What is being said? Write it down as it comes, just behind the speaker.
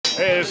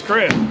Hey, it's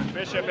Chris with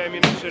Bishop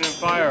Ammunition and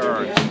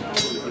Firearms.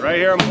 Right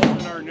here I'm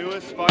holding our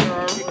newest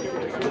firearm.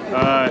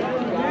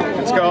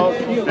 It's called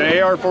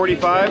the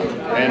AR-45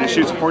 and it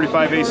shoots a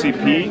 45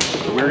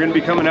 ACP. We're going to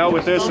be coming out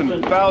with this in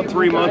about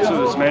 3 months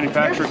of its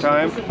manufacture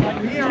time.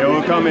 It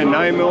will come in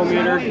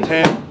 9mm,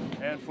 10,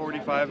 and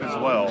 45 as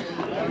well.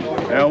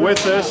 Now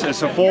with this,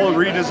 it's a full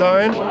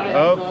redesign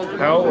of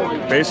how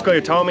basically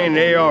a Tommy and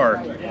an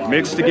AR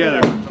mixed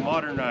together with the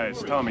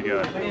modernized Tommy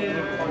gun.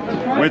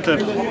 With the,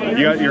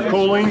 you got your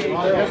cooling,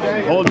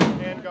 holding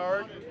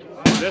handguard.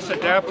 This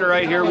adapter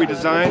right here we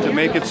designed to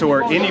make it so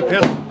where any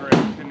pistol grip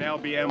can now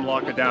be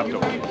M-lock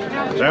adaptable.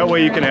 That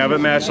way you can have it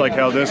matched like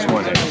how this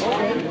one is.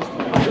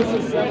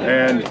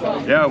 And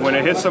yeah, when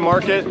it hits the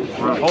market,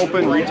 we're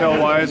hoping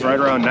retail-wise right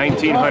around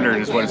 $1,900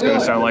 is what it's going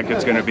to sound like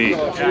it's going to be.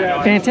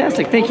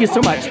 Fantastic. Thank you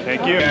so much.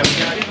 Thank you.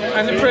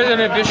 I'm the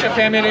president of Bishop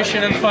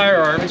Ammunition and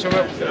Firearms.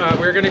 What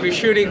we're going to be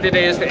shooting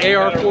today is the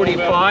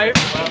AR-45.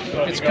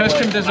 It's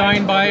custom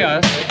designed by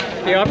us.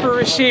 The upper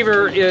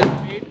receiver is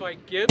made by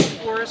Gibbs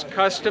for us,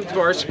 custom to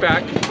our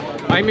spec.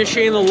 I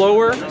machine the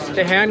lower,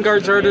 the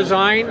handguards are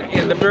designed,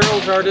 and the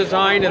barrels are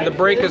designed, and the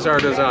brake is our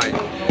design.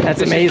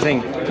 That's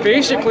amazing.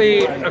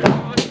 Basically, a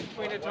cross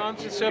between a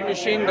Thompson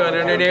submachine gun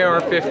and an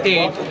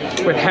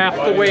AR-15 with half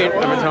the weight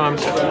of a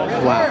Thompson.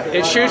 Wow.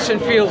 It shoots and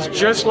feels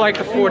just like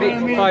a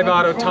 45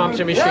 auto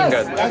Thompson machine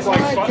gun.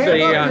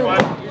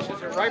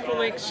 Uses a rifle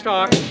length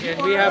stock,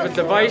 and we have a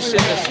device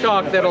in the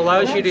stock that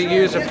allows you to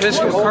use a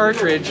pistol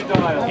cartridge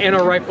in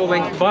a rifle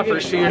length buffer,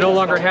 so you no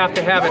longer have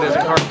to have it as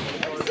a cartridge.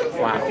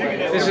 Wow.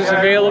 This is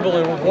available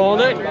in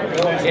walnut,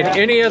 in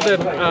any of the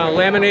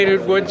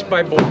laminated woods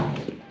by Boyd.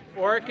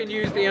 Or it can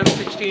use the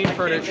M16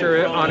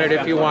 furniture on it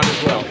if you want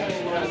as well.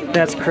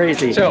 That's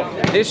crazy. So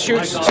this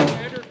shoots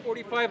standard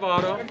 45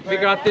 auto. We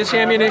got this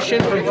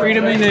ammunition from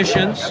Freedom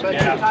Munitions.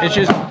 It's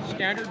just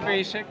standard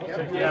basic.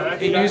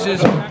 It uses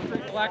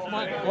black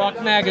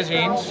Glock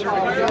magazines.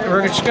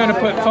 We're just going to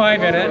put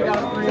 5 in it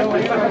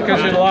because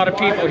there's a lot of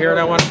people here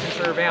and I want to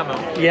conserve ammo.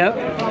 Yep.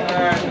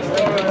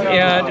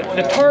 And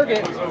the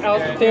target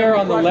out there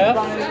on the left,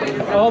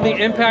 all the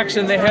impacts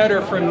in the head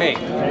are from me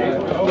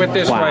with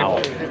this rifle.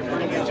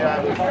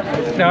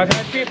 Now, I've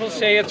had people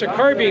say it's a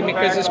carbine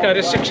because it's got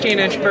a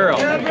 16-inch barrel.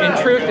 In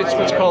truth, it's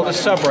what's called a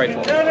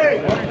sub-rifle.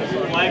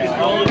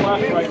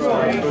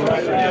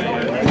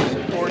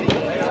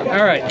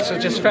 All right, so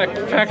just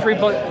factory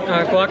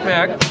Glock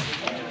mag.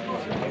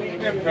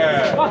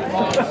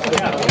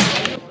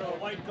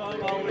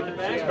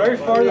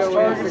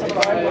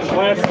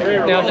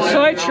 Now, the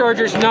side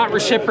charger is not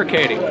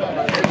reciprocating.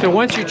 So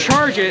once you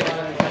charge it,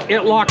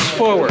 it locks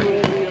forward.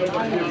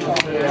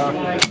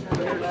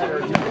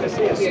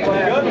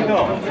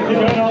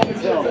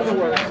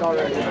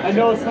 I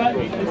know it's not,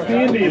 it's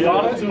handy, a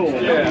lot of tools.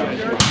 Yeah.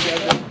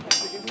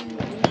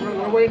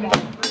 We're waiting on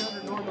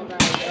 300 normal now,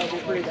 that'll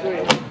be pretty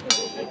sweet.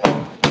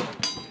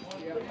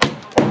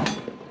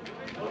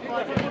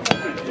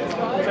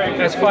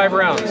 That's 5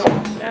 rounds.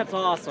 That's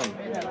awesome.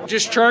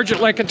 Just charge it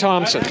like a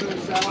Thompson.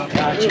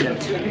 Gotcha.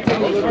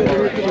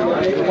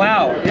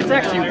 Wow, it's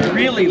actually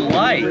really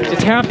light.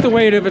 It's half the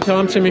weight of a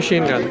Thompson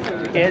machine gun.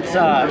 It's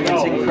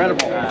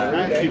incredible.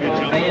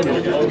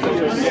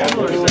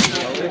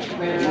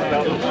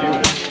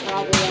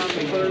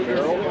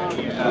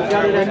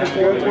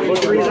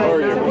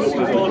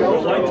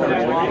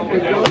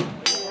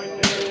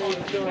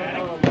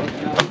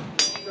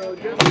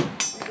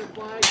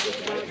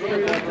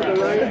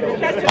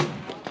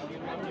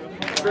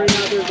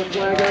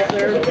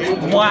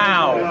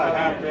 Wow.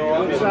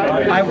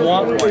 I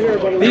want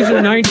one. These are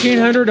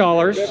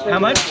 $1,900. How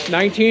much?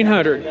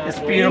 $1,900. It's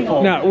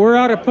beautiful. Now, we're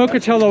out of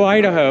Pocatello,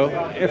 Idaho.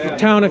 It's a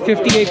town of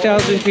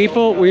 58,000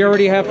 people. We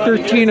already have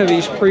 13 of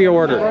these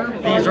pre-ordered.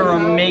 These are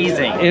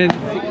amazing. And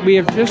we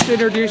have just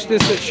introduced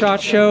this at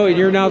SHOT Show, and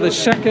you're now the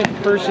second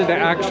person to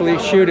actually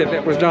shoot it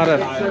that was not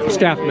a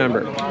staff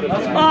member.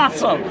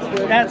 Awesome.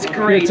 That's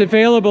great. It's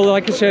available,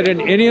 like I said,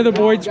 in any of the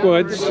Boyd's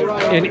Woods,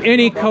 in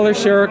any color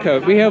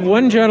Cerakote. We have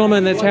one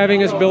gentleman that's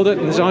having us build it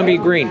in zombie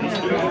green.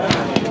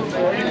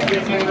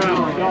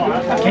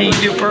 Can you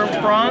do burnt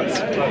bronze?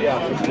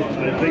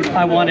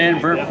 I want it in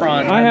burnt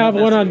bronze. I have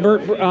one on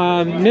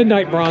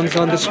midnight bronze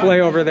on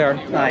display over there.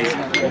 Nice.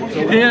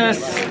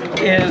 This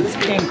is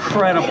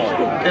incredible.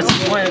 This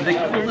is one of the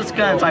coolest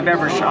guns I've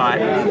ever shot.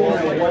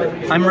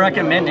 I'm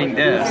recommending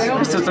this.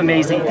 This is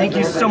amazing. Thank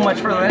you so much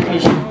for letting me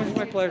shoot. It's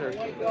my pleasure.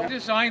 I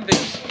designed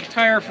this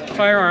entire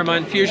firearm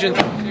on Fusion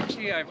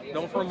 360. I have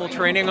no formal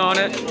training on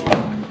it.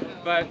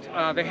 But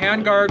the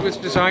handguard was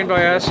designed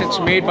by us. It's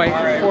made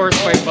for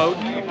us by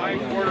Bowden.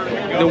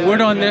 The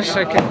wood on this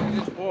I can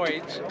is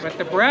Boyd's, but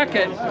the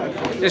bracket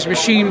is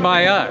machined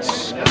by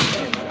us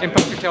in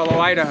Pocatello,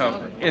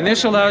 Idaho. And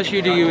this allows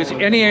you to use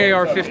any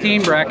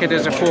AR-15 bracket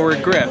as a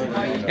forward grip.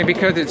 And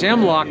because it's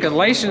M-lock and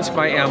licensed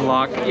by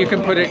M-lock, you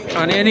can put it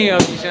on any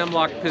of these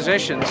M-lock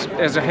positions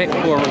as a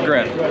forward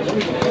grip.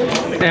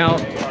 Now,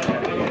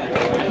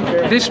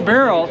 this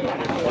barrel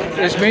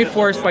is made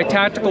for us by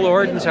Tactical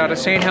Ordnance out of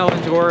St.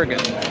 Helens, Oregon.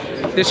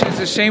 This is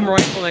the same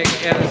rifling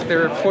as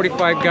their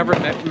 45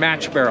 government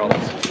match barrels.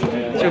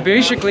 So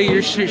basically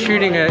you're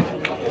shooting a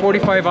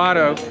 45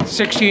 auto,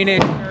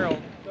 16-inch barrel,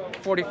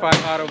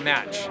 45 auto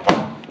match.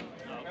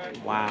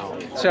 Wow.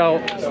 So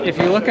if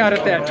you look out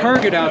at that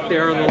target out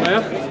there on the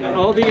left,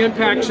 all the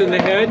impacts in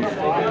the head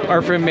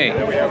are from me.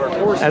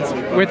 That's,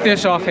 with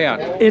this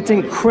offhand. it's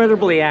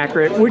incredibly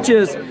accurate, which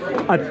is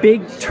a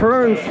big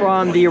turn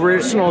from the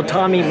original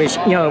Tommy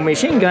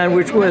machine gun,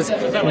 which was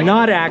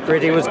not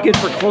accurate. It was good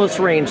for close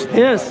range.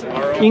 This,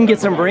 you can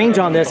get some range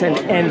on this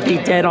and be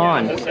dead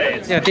on.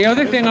 Yeah, the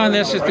other thing on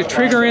this is the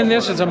trigger in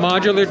this is a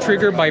modular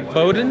trigger by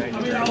Bowden.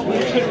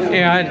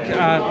 And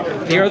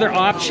the other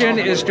option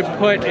is to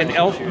put an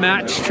ELF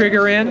match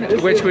trigger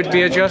in, which would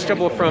be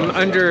adjustable from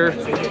under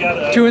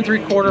 2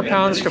 3/4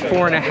 pounds to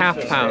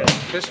 4.5 pounds.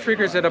 This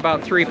trigger's at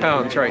about 3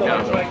 pounds right now.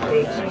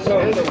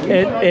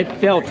 It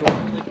felt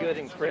really good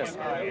and crisp.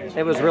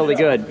 It was really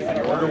good.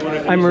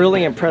 I'm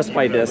really impressed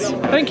by this.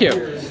 Thank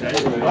you.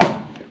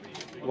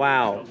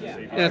 Wow.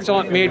 And it's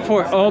all made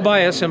for all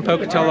by us in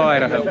Pocatello,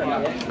 Idaho.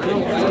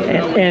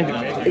 And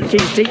can you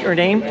state your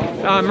name?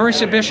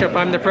 Marissa Bishop.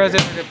 I'm the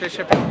president of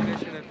Bishop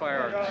Ammunition and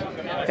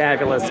Firearms.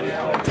 Fabulous.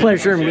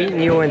 Pleasure meeting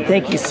you, and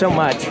thank you so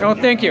much. Oh,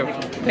 thank you.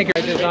 Thank you.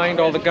 I designed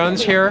all the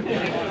guns here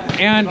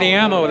and the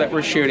ammo that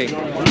we're shooting.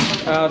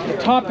 The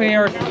top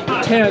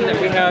AR-10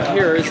 that we have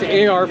here is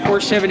the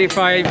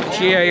AR-475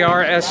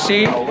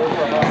 GAR-SC,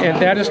 and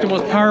that is the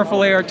most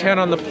powerful AR-10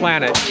 on the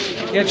planet.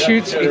 It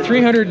shoots a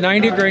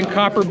 390 grain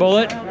copper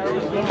bullet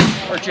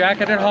or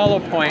jacketed hollow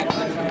point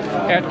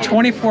at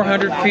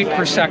 2,400 feet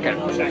per second.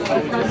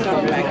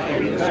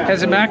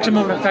 Has a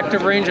maximum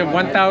effective range of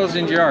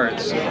 1,000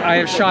 yards. I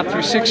have shot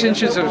through 6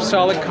 inches of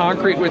solid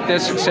concrete with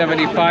this at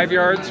 75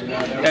 yards,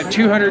 at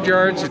 200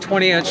 yards, a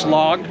 20-inch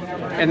log,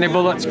 and the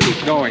bullets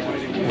keep going.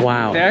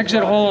 Wow. The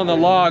exit hole on the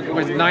log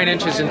was 9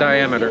 inches in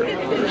diameter.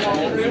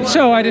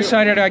 So I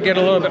decided I'd get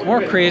a little bit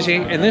more crazy,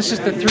 and this is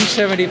the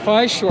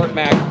 375 short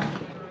mag.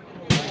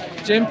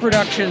 It's in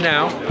production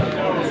now.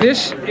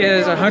 This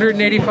is a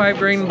 185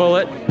 grain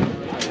bullet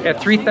at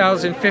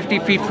 3,050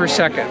 feet per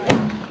second.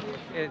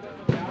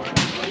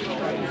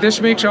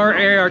 This makes our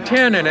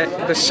AR-10 in it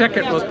the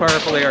second most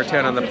powerful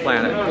AR-10 on the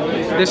planet.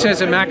 This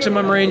has a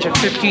maximum range of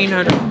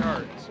 1,500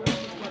 yards.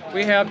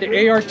 We have the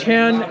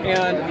AR-10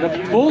 and the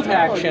bolt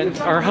action,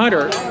 our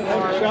Hunter,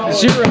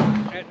 0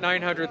 at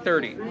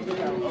 930.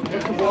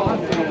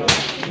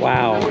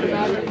 Wow.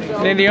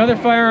 And then the other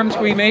firearms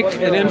we make,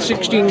 an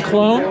M16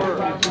 clone.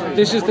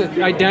 This is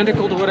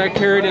identical to what I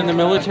carried in the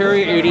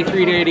military,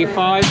 83 to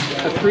 85,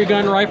 a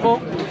 3-gun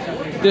rifle.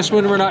 This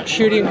one we're not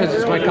shooting because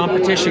it's my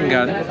competition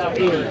gun.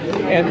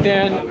 And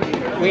then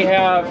we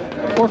have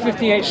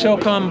 458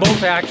 SOCOM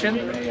bolt action.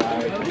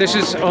 This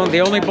is the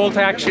only bolt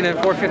action in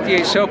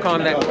 458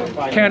 SOCOM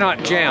that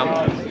cannot jam.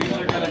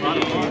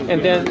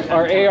 And then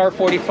our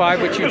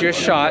AR-45, which you just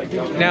shot.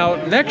 Now,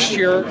 next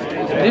year,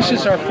 this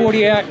is our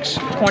 40X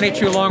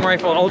 22 long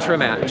rifle ultra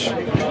match.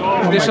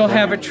 This will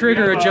have a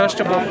trigger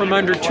adjustable from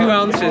under 2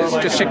 ounces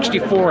to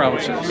 64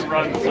 ounces.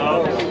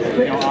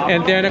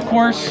 And then, of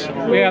course,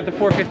 we have the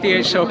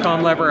 458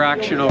 SOCOM lever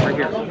action over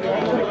here.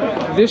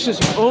 This is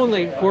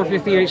only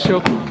 458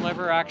 SOCOM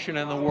lever action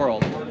in the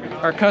world.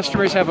 Our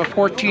customers have a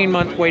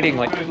 14-month waiting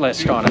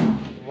list on it.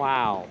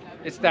 Wow.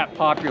 It's that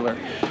popular.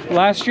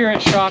 Last year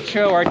at SHOT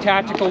Show, our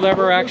tactical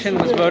lever action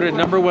was voted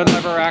 #1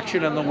 lever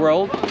action in the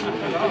world.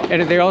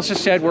 And they also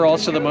said we're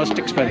also the most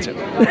expensive.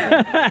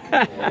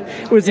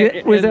 Was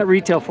that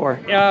retail for?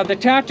 The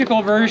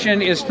tactical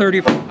version is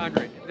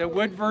 $3,400. The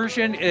wood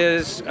version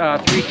is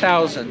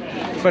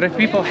 $3,000. But if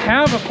people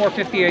have a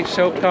 458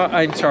 SOCOM,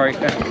 I'm sorry,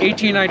 an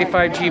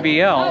 1895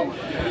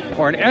 GBL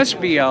or an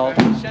SBL,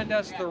 send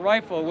us the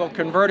rifle. We'll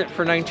convert it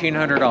for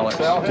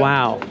 $1,900.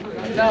 Wow.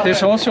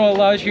 This also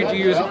allows you to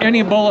use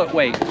any bullet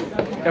weight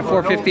at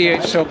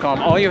 458 SOCOM.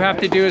 All you have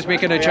to do is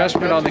make an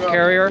adjustment on the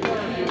carrier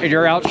and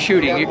you're out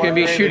shooting. You can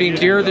be shooting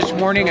deer this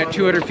morning at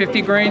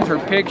 250 grains or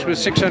pigs with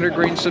 600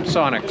 grain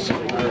subsonics.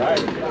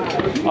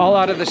 All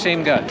out of the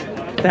same gun.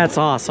 That's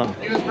awesome.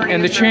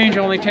 And the change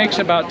only takes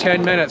about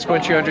 10 minutes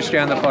once you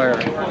understand the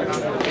firearm.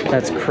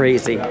 That's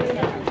crazy.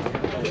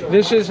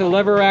 This is a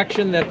lever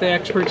action that the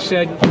experts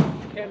said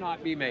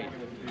cannot be made.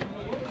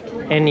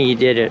 And you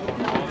did it.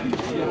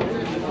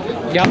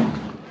 Yep.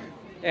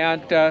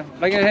 And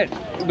like I said,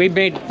 we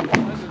made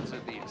dozens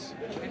of these.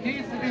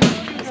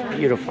 It's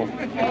beautiful.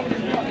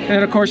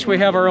 And of course we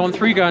have our own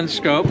 3-gun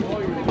scope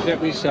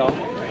that we sell.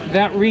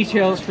 That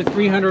retails for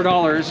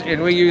 $300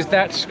 and we use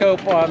that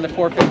scope on the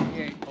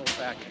 458 bolt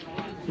action.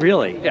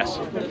 Really? Yes.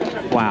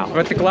 Wow.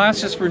 But the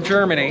glass is from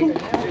Germany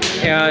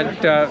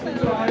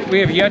and we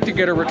have yet to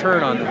get a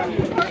return on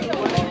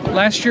them.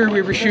 Last year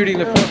we were shooting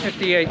the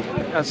 458,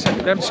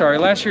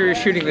 last year we were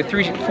shooting the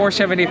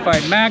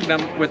 475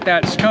 Magnum with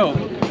that scope,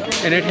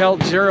 and it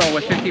held 0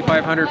 with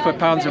 5,500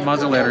 foot-pounds of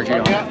muzzle energy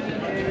on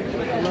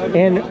it.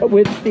 And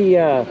with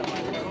the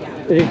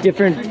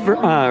different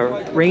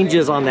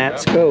ranges on that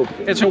scope.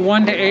 It's a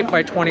 1 to 8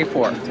 by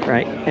 24.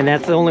 Right, and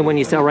that's the only one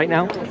you sell right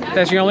now?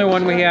 That's the only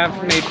one we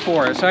have made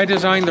for us. I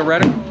designed the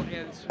reticle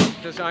and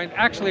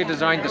actually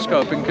designed the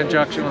scope in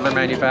conjunction with the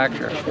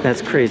manufacturer.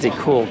 That's crazy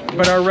cool.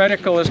 But our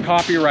reticle is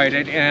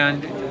copyrighted,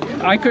 and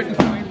I couldn't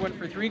find one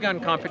for 3-gun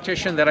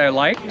competition that I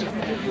liked,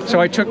 so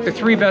I took the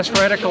 3 best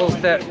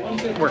reticles that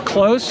were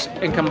close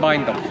and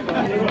combined them.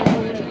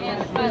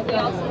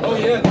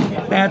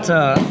 That's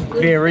a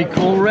very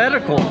cool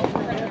reticle.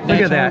 Look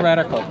at that.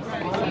 Reticle.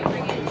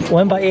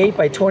 1x8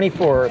 by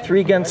 24,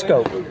 3-gun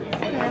scope.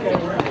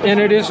 And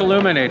it is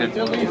illuminated.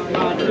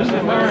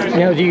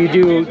 Now, do you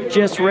do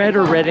just red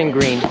or red and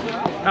green?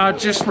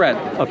 Just red.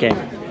 Okay.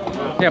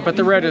 Yeah, but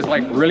the red is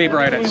like really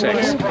bright at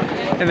 6.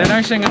 And the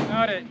nice thing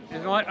about it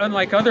is,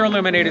 unlike other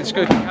illuminated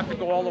scopes, you have to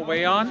go all the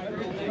way on.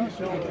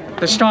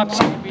 The stops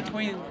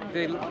between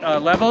the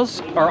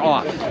levels are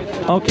off.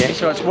 Okay.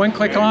 So it's 1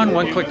 click on,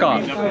 1 click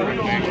off,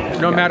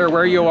 no matter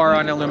where you are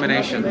on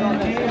illumination.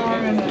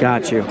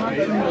 Got you.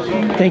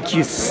 Thank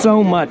you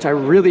so much. I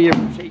really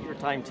appreciate your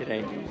time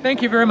today.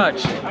 Thank you very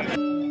much.